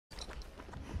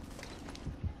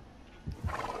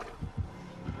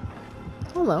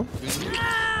Hello.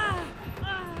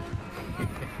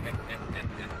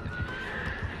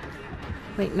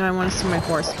 Wait, no, I want to see my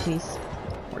horse, please.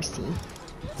 Horsey.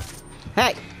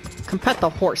 Hey! Come pet the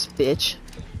horse, bitch.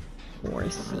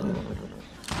 Horsey.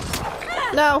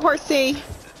 No, horsey!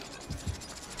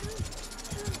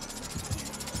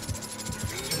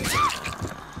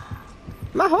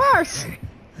 My horse!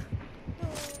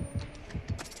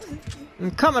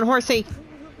 I'm coming, horsey!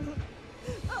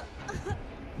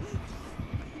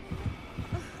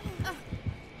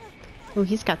 Oh,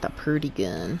 he's got the pretty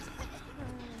gun.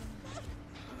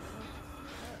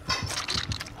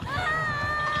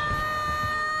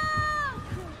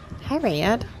 Hi,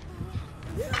 Rad.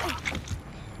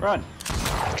 Run!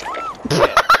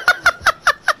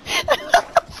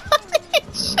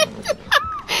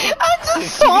 I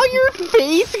just saw your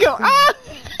face go, ah!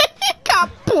 It got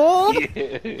pulled!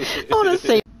 Yeah. I want to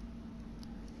say.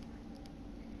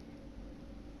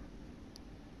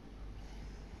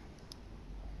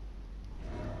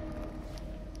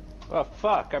 Oh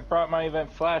fuck, I brought my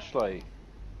event flashlight.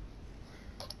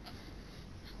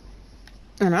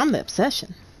 And I'm the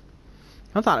obsession.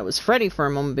 I thought it was Freddy for a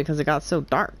moment because it got so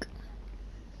dark.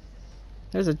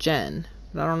 There's a gen,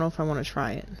 but I don't know if I want to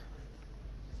try it.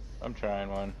 I'm trying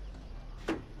one.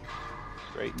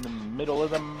 It's right in the middle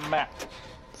of the map.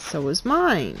 So is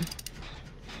mine.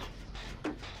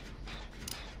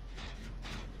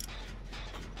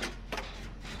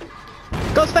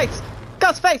 Ghostface!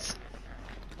 Ghostface!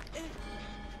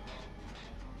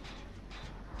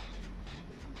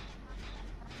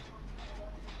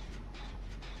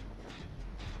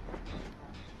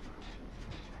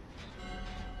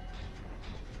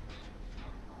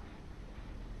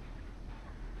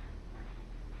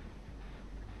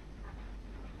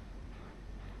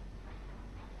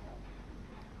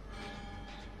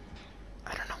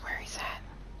 I don't know where he's at.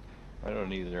 I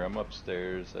don't either. I'm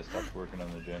upstairs. I stopped working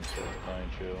on the gen, so it's fine,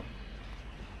 chill.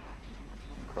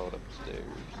 I crawled upstairs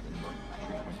in the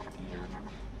treatment theater.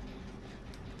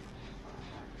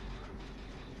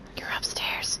 You're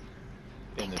upstairs.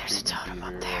 I think there's a totem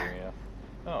up there. Area.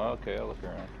 Oh, okay. I'll look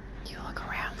around. You look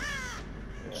around.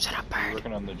 Yeah. Shut up, Are you bird.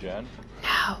 working on the gen?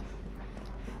 No.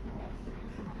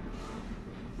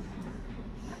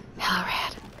 Hello,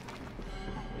 Rad.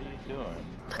 What are you doing?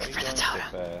 Looking Why for are the you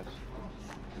totem. going so fast?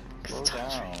 Slow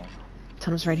down.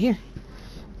 Totem's right here.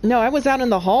 No, I was out in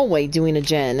the hallway doing a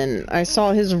gen, and I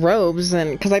saw his robes,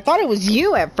 and because I thought it was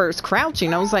you at first,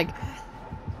 crouching. I was like,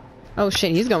 oh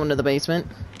shit, he's going to the basement.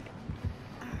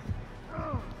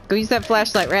 Go use that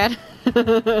flashlight, Rad.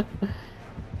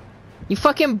 You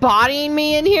fucking bodying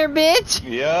me in here, bitch?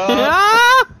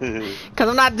 Yeah. Because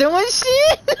I'm not doing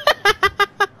shit?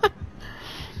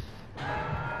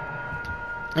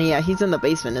 Yeah, he's in the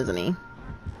basement, isn't he?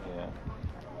 Yeah.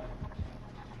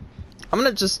 I'm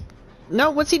gonna just... No,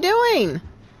 what's he doing?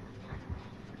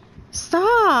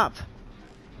 Stop!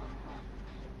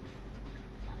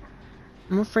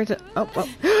 I'm afraid to... Oh,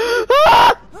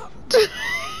 oh.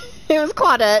 It was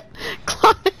Claudette.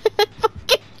 Claudette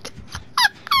fucking...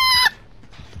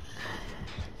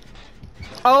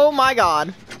 Oh my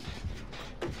god.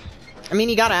 I mean,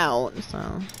 he got out,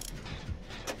 so...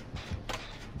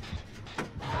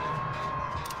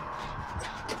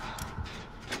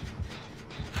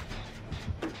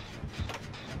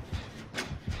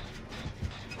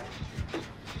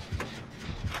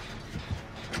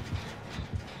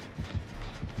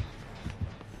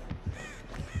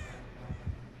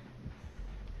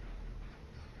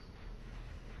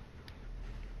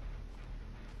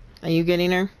 Are you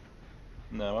getting her?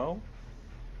 No.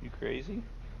 You crazy?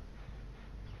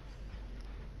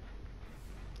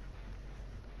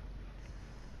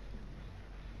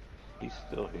 He's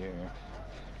still here.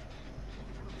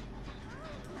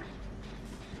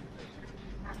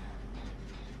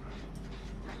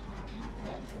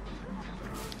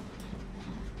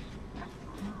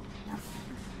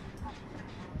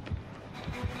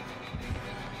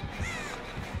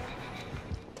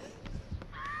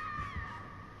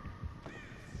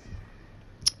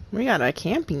 We got a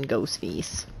camping ghost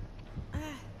feast.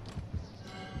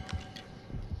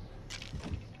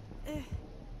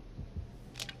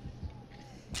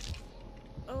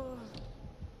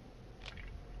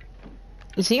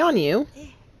 Is he on you?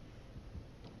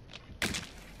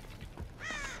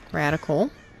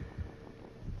 Radical.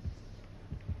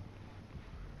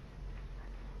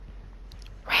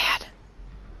 Rad.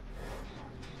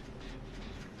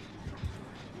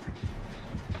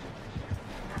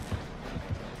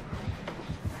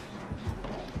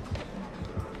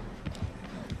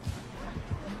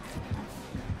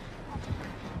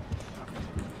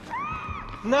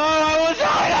 No, I was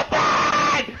on a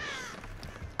bed!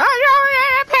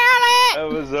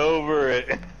 was over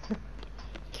it.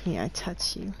 Can I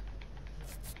touch you?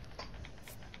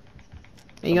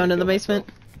 Are you going to the basement?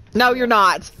 No, you're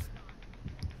not!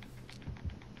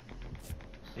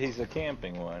 He's a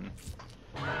camping one.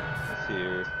 Let's see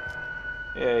here.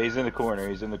 Yeah, he's in the corner.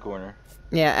 He's in the corner.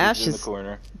 Yeah, Ash he's in is. the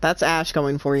corner. That's Ash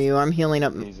going for you. I'm healing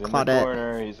up He's in Claudette. the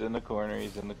corner. He's in the corner.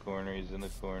 He's in the corner. He's in the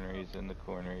corner. He's in the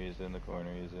corner. He's in the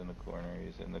corner. He's in the corner.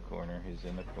 He's in the corner. He's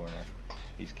in the corner.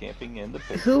 He's camping in the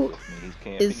picture with me. He's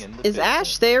camping in the Is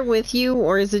Ash there with you,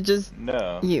 or is it just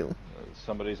you?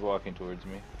 Somebody's walking towards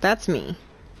me. That's me.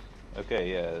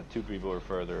 Okay, yeah, 2 people are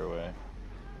further away.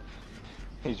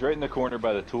 He's right in the corner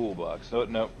by the toolbox. Oh,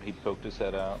 nope, he poked his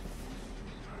head out.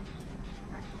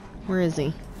 Where is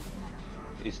he?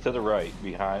 He's to the right,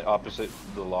 behind, opposite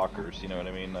the lockers, you know what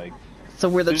I mean? Like, so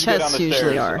where the chests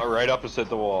usually are. Right opposite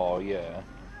the wall, yeah.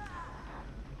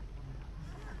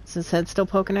 Is his head still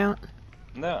poking out?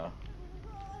 No.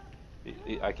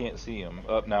 I can't see him.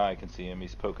 Oh, now I can see him.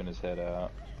 He's poking his head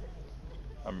out.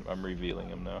 I'm revealing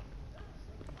him now.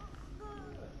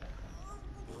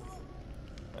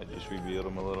 I just revealed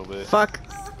him a little bit. Fuck.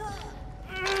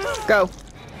 Go.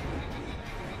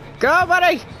 Go,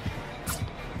 buddy!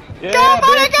 Yeah, go,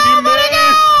 buddy, bitch, go, buddy,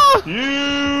 go!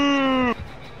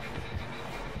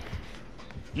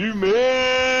 You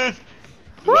missed!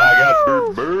 Woo! I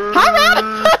got bird. Hi,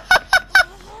 man!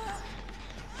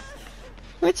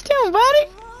 What you doing, buddy?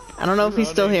 I don't know if he's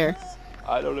still here.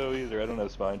 I don't know either. I don't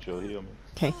have spine chill. Heal me.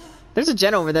 Okay. There's a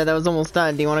gen over there that was almost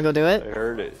done. Do you want to go do it? I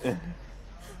heard it. I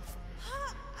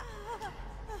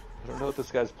don't know what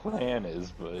this guy's plan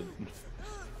is, but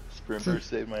Sprinter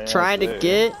saved my ass. Try to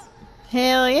get.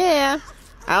 Hell yeah!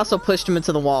 I also pushed him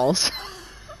into the walls.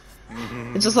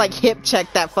 It's just like hip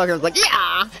check that fucker. Was like,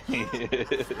 yeah.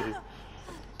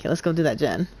 Okay, let's go do that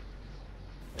gen.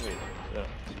 Wait,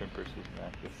 Sprinter's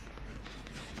active.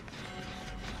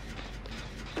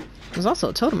 There's also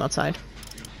a totem outside.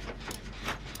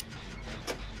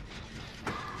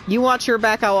 You watch your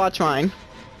back, I'll watch mine.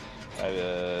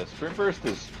 Sprint burst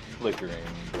is flickering,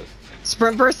 but...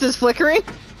 Sprint burst is flickering?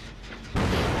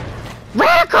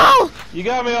 Radical! You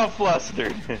got me all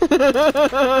flustered.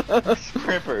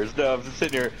 Sprint burst, no, I'm just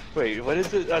sitting here. Wait, what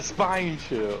is it? A spine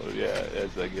chill. Yeah,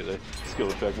 as I get a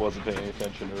skill check, wasn't paying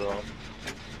attention at all.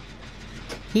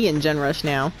 He in gen rush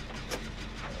now.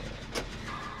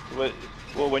 What?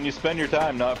 Well, when you spend your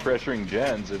time not pressuring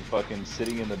gens and fucking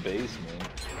sitting in the basement.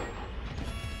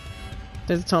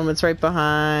 There's a totem that's right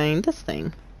behind this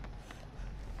thing.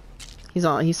 He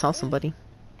saw somebody.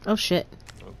 Oh shit.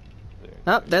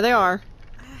 Oh, there they are.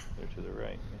 They're to the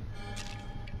right.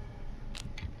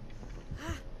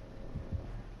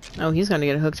 Oh, he's gonna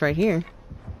get hooked right here.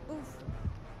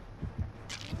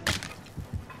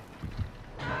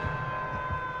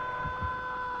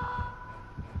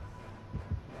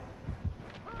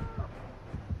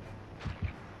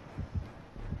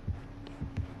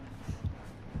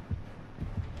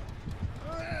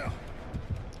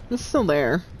 It's still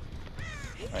there.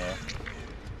 Oh, yeah.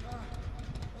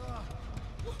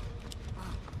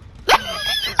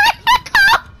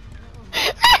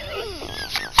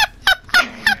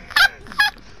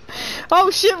 Oh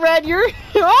shit, Red, you're.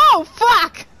 Oh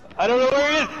fuck! I don't know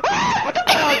where he is. Oh,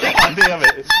 God damn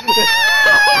it! I'm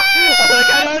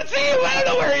like, I don't see him. I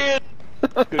don't know where he is.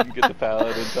 Couldn't get the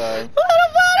pallet in time.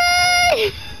 Little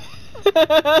buddy! He's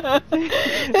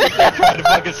trying to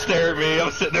fucking stare at me.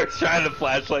 I'm sitting there trying to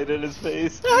flashlight in his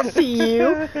face. I see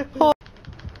you. Oh.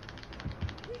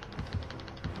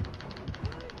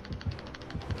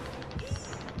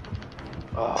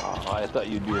 Oh, I thought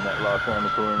you'd be in that locker on the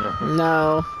corner.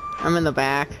 No, I'm in the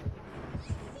back.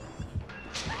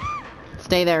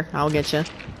 Stay there. I'll get you.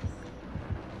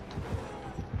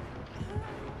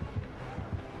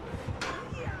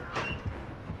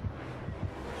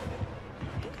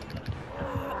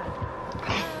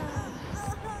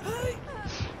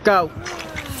 Go.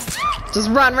 Just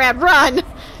run, Red, run!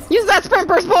 Use that sprint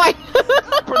burst, boy!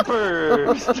 Sprint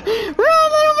burst! Run,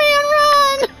 little man,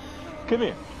 run! Come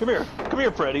here, come here, come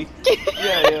here, Freddy.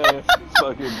 Yeah.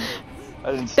 Fucking.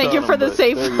 I didn't Thank you for the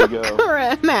safe there you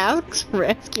go. mask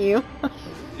rescue.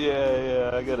 Yeah,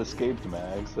 I got escaped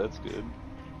mags. That's good.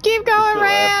 Keep going, Red.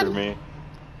 Red! After me.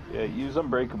 Yeah, use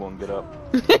Unbreakable and get up.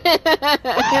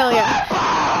 Hell yeah.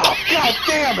 Oh, God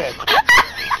damn it!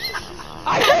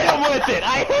 I hate him with it!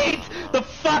 I hate the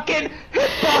fucking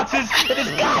hitboxes in this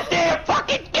goddamn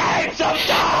fucking game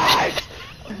sometimes!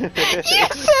 You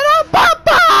said a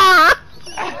papa!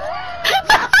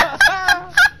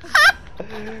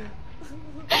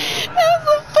 That's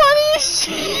the funniest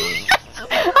shit!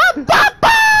 A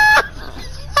papa!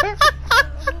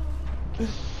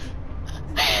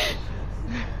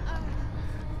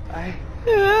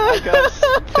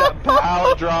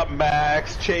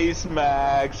 chase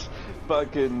max,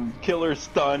 fucking killer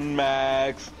stun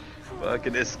max,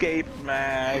 fucking escape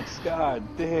max. God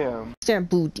damn. They're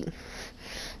booty.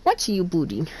 What you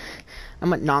booty?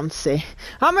 I'm a Nancy.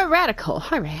 I'm a radical.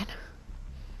 Hi, Rad.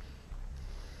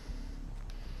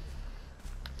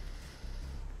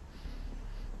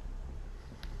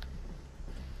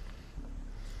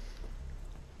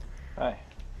 Hi.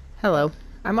 Hello.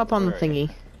 I'm up on the Where are you?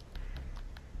 thingy.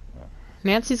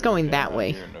 Nancy's going that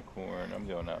way. Here in the corn. I'm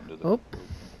going out into the. Oh.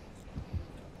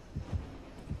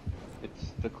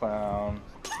 It's the clown.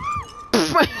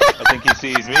 I think he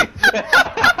sees me.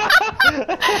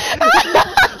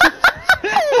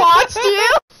 Watched you?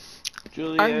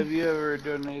 Julie, have you ever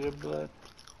donated blood?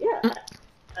 Yeah,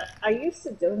 I used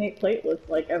to donate platelets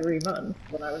like every month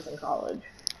when I was in college.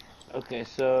 Okay,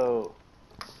 so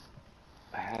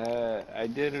I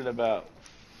did it about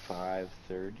 5:30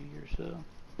 or so.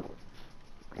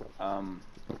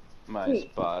 My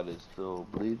Wait. spot is still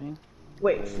bleeding.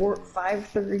 Wait,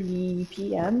 5:30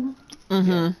 p.m.?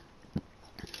 Mm-hmm.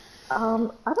 I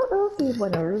don't know if we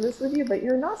went over this with you, but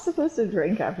you're not supposed to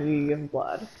drink after you give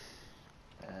blood.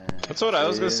 That's what I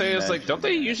was gonna say. Is like, don't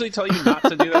they usually tell you not to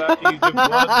do that after you give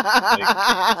blood?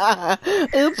 Like,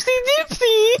 Oopsie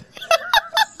doopsie.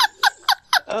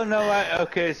 Oh no!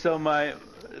 Okay, so my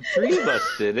 3 of us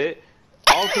did it.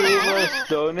 All 3 of us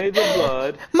donated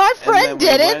blood. My and friend then we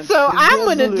did it, went so to I'm the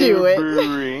gonna do it.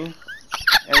 brewery,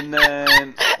 and then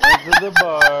went to the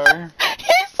bar.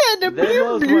 He said the They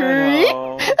both brewery. went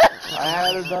home. I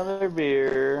had another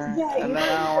beer, Yeah, and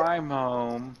now I'm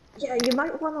home. Yeah, you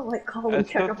might want to like call I and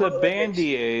check took up the on the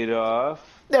Band-Aid off.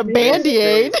 The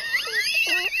Band-Aid.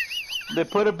 They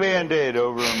put a Band-Aid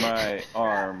over my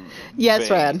arm. Yes,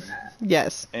 vein, Rad.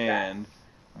 Yes. And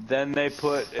then they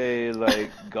put a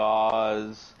like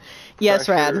gauze Yes,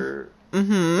 Rad. pressure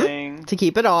Mm-hmm. thing. To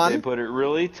keep it on. They put it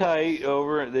really tight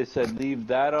over it. They said leave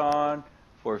that on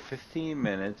for 15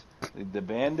 minutes. Leave the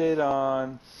Band-Aid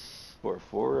on for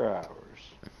 4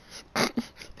 hours.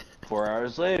 4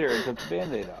 hours later, I took the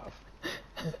Band-Aid off.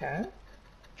 Okay.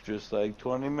 Just like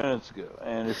 20 minutes ago,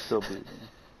 and it's still bleeding.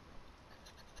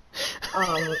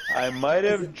 Um, I might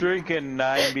have drinking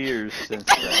 9 beers since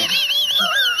then,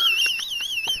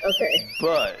 okay.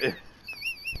 but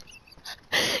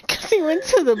Because he went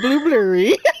to the blue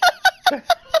brewery.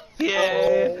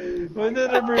 yeah, went to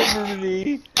the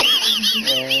brewery.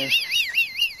 And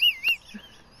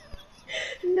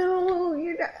No,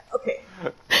 you're not. Okay.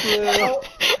 well,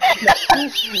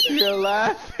 you're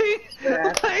laughing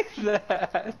like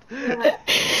that.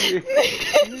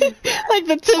 Like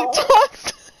the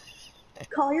TikToks.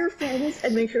 Call your friends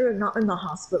and make sure they're not in the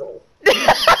hospital.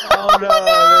 Oh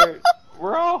no,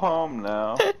 we're all home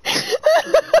now.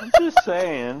 I'm just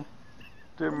saying,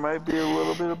 there might be a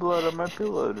little bit of blood on my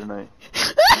pillow tonight.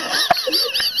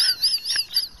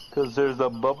 Because there's a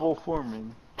bubble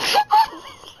forming.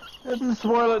 It's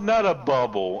more like, not a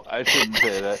bubble, I shouldn't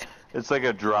say that. It's like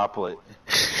a droplet.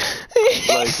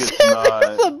 Like it's not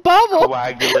It's a bubble.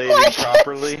 coagulating Like-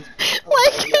 properly.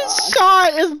 Like his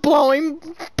shot is blowing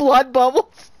blood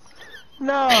bubbles.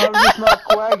 No, I'm just not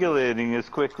coagulating as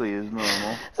quickly as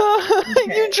normal.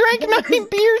 You drank 9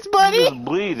 beers, I'm buddy. just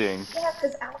bleeding. Yeah,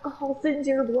 because alcohol thins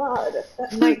your blood.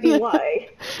 That might be why.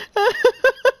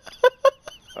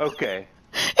 Okay,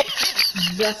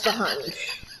 Just a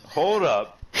hunch. hold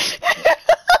up.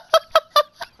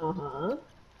 Uh-huh.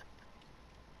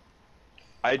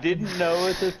 I didn't know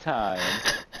at the time,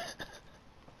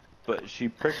 but she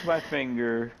pricked my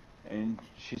finger and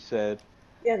she said,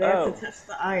 Yeah, they have Oh. to test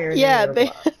the iron. Yeah, in your they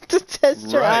blood. have to test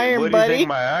your right, iron, what do you buddy. think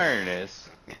my iron is?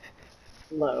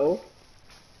 Low.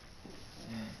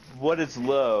 What is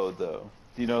low, though?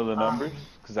 Do you know the numbers?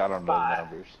 Because I don't know the 5.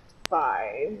 numbers.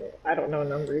 5. I don't know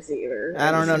numbers either.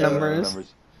 I don't know just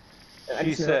numbers. I She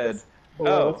just know said, it's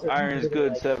below oh, certain iron's number,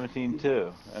 good, like- 17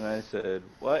 too. And I said,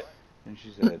 what? And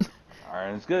she said,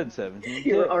 iron's good, 17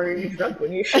 You were too. already drunk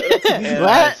when you showed up. And I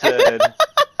What? said,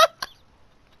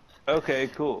 okay,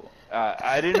 cool.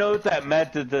 I didn't know what that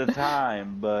meant at the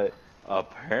time, but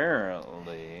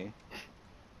apparently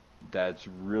that's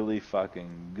really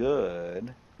fucking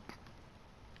good.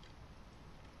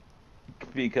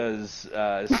 Because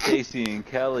Stacy and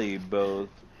Kelly both,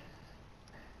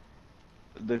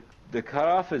 the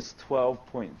cutoff is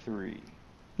 12.3,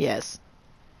 Yes.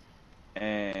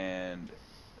 and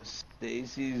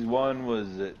Stacy's one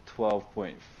was at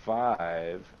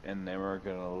 12.5, and they weren't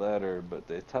gonna let her, but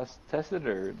they tested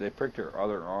her. They pricked her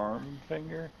other arm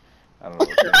finger. I don't know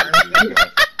what they were doing.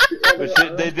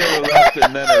 But they did her left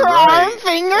and then her Her arm right,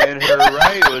 finger. and her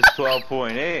right was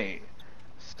 12.8.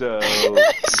 So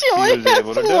She only was has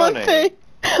able to one donate. thing.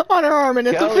 on her arm and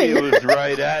it's a Kelly finger. was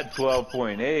right at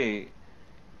 12.8.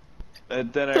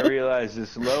 And then I realized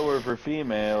it's lower for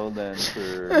female than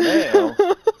for male.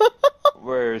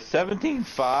 Where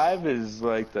 17.5 is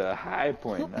like the high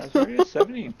point. That's right at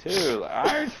 72.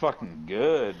 Iron's fucking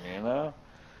good, you know?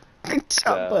 Good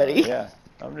job, buddy. Yeah.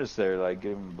 I'm just there like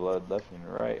giving blood left and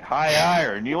right. High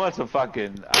iron. You want some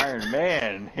fucking Iron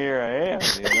Man? Here I am,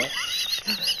 you know?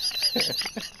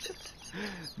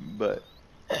 But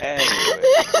anyway,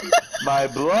 my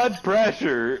blood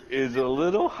pressure is a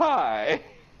little high.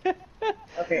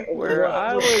 Okay. Where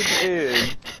I was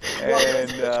in,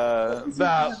 and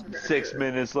about 6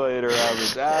 minutes later I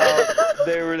was out.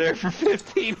 They were there for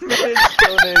 15 minutes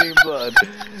donating blood.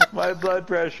 My blood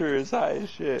pressure is high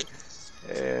as shit,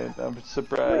 and I'm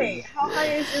surprised. Wait, how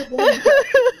high is your blood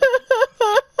pressure?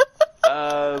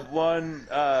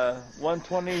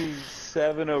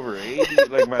 127/80.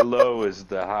 Like my low is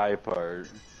the high part.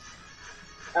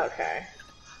 Okay.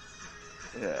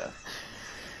 Yeah.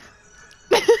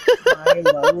 My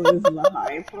low is the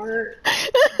high part.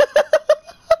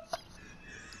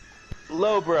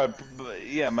 Low blood,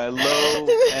 yeah, my low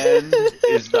end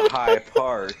is the high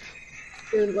part.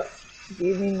 Dude, what, do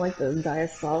you mean like the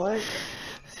diastolic?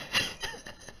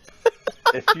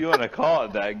 If you want to call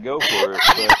it that, go for it.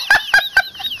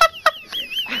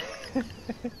 But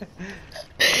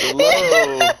the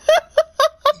low,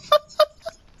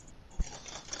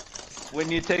 when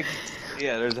you take,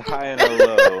 yeah, there's a high and a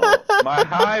low. My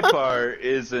high part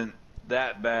isn't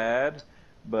that bad,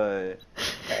 but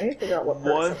Okay, I need to figure out what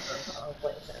once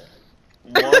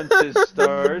it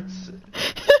starts,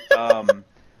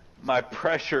 my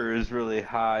pressure is really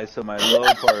high, so my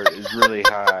low part is really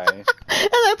high. And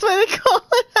that's why they call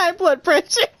it high blood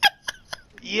pressure.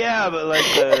 Yeah, but like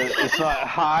it's not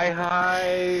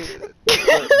high,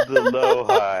 but the low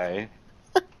high.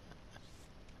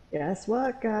 Guess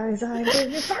what, guys? I'm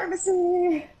in the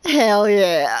pharmacy! Hell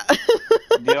yeah.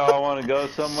 Do y'all want to go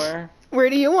somewhere? Where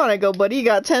do you want to go, buddy? You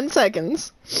got 10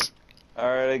 seconds.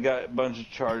 Alright, I got a bunch of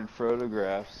charred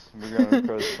photographs. We're going to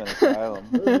Crowspen Asylum.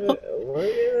 Look at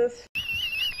this.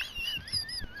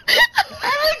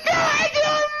 Oh God,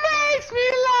 it makes me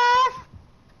laugh.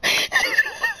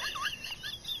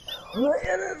 Look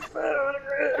at this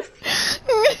photograph.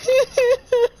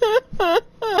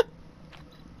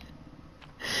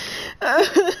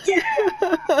 Yeah.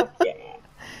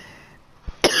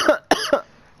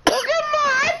 Look at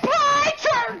my pie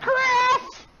chart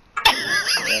graph.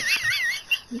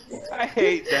 I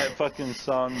hate that fucking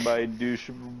song by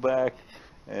Doucheback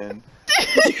and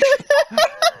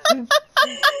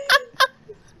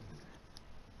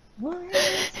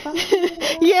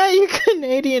Yeah, you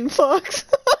Canadian fucks.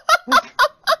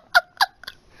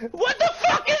 what the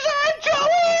fuck is on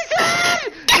Joey's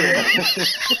head?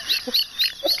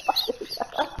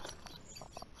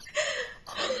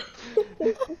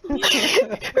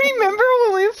 Remember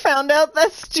when we found out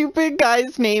that stupid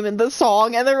guy's name in the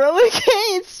song and they were like, hey,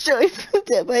 it's Joey from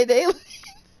Dead by Daylight.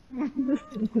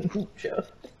 Joe.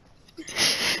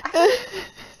 I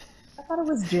thought it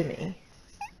was Jimmy.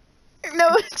 No,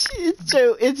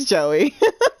 it's Joey.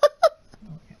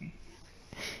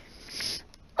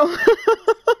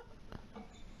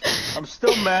 I'm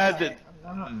still mad that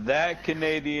that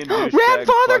Canadian douchebag Rad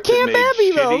Father fucking can't made have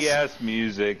me, though. shitty ass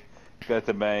music. Got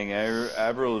to bang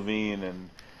Avril Lavigne and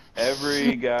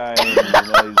every guy in the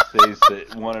United States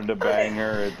that wanted to bang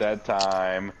her at that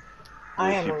time.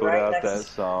 I am she put right out next that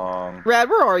song. Rad,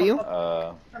 where are you?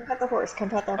 Come pet the horse. Come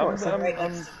pet the horse. I'm right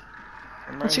next.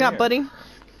 I'm What right you got, here. buddy?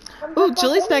 Ooh,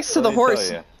 Julie's next to the Let me tell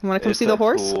horse. ya, You want to come it's see the a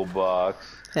horse? Cool box.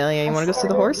 Hell yeah, you want to go see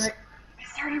the horse? I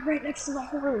started right next to the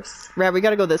horse. Rad, we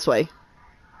gotta go this way.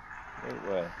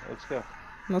 Wait, let's go.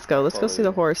 Let's go. Let's go see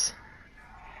the horse.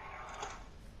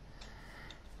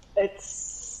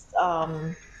 It's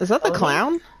Is that the Oni?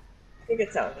 clown? I think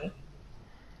it's Oni.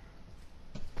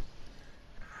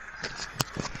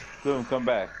 Boom, come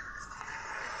back.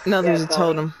 No, there's a it's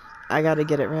totem. I gotta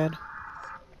get it, Rad.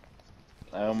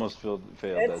 I almost failed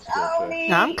that It's skill check.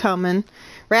 Oni. I'm coming.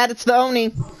 Rad, it's the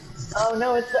Oni. Oh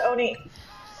no, it's the Oni.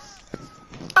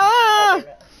 Ah!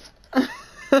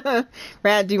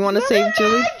 Rad, do you want to save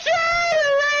Julie?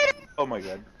 Oh my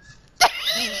god.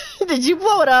 Did you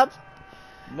blow it up?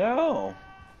 No.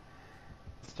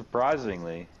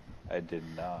 Surprisingly, I did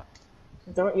not.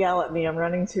 Don't yell at me. I'm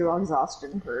running 2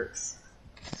 exhaustion perks.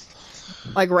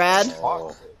 Like Rad?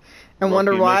 Oh. And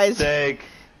wonder why. Mistake.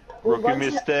 Rookie Well,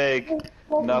 mistake.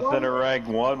 Nothing a rank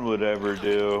 1 would ever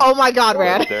do. Oh my god, But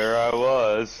Rad. there I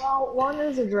was. Well, 1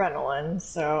 is adrenaline,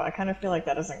 so I kind of feel like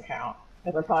that doesn't count.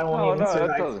 Because I probably won't Oh even no, survive.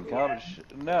 that doesn't count.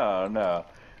 No.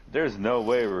 There's no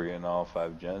way we're getting all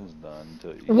 5 gens done.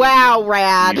 Wow,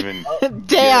 Rad.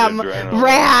 Damn,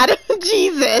 Rad.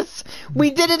 Jesus.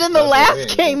 We did it in the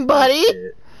last game, buddy.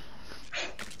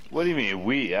 What do you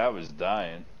mean, I was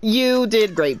dying. You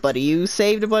did great, buddy. You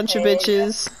saved a bunch of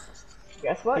bitches.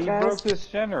 Guess what, He guys? broke this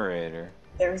generator.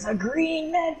 There's a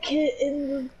green med kit in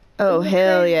the... Oh,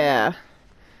 hell yeah.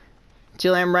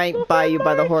 Julie, I'm right by you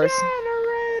by the horse.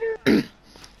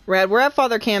 Rad, we're at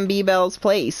Father Cambibel's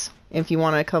place. If you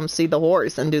want to come see the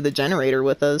horse and do the generator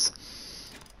with us.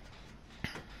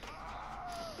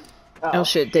 Oh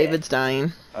shit, David's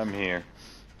dying. I'm here.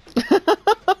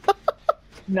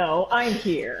 No, I'm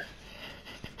here.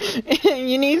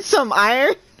 You need some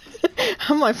iron?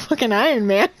 I'm like fucking Iron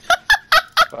Man.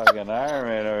 Fucking Iron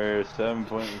Man over here,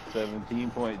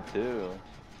 17.2.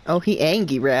 Oh, he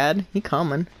angry, Rad. He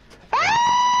coming.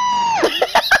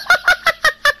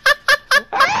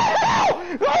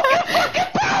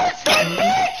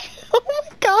 Oh my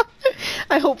god.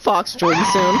 I hope Fox joins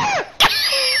soon.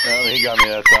 No, he got me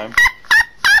that time.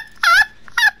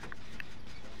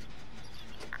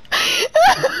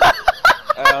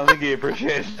 I don't think he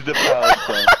appreciated the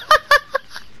Palestine.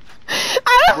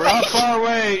 We're not far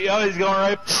away. Oh, he's going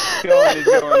right.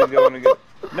 He's going.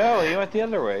 No, he went the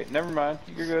other way. Never mind.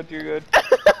 You're good.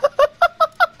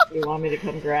 You want me to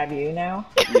come grab you now?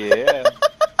 Yeah. Let's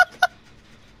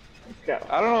go.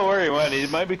 I don't know where he went. He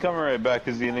might be coming right back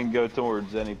because he didn't go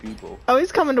towards any people. Oh,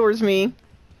 he's coming towards me.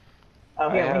 Oh,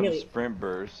 I here, have let me sprint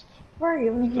burst. Where are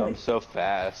you? Let me So heal I'm you. so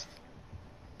fast.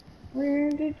 Where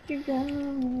did you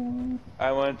go?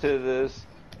 I went to this.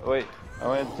 Wait. I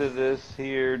went to this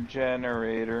here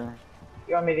generator.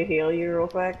 You want me to heal you real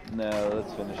quick? No,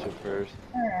 let's finish it first.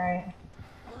 Alright.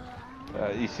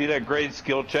 You see that great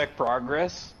skill check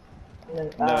progress? No,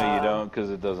 No, you don't, because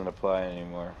it doesn't apply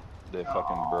anymore. They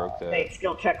fucking broke that.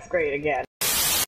 Skill check's great again.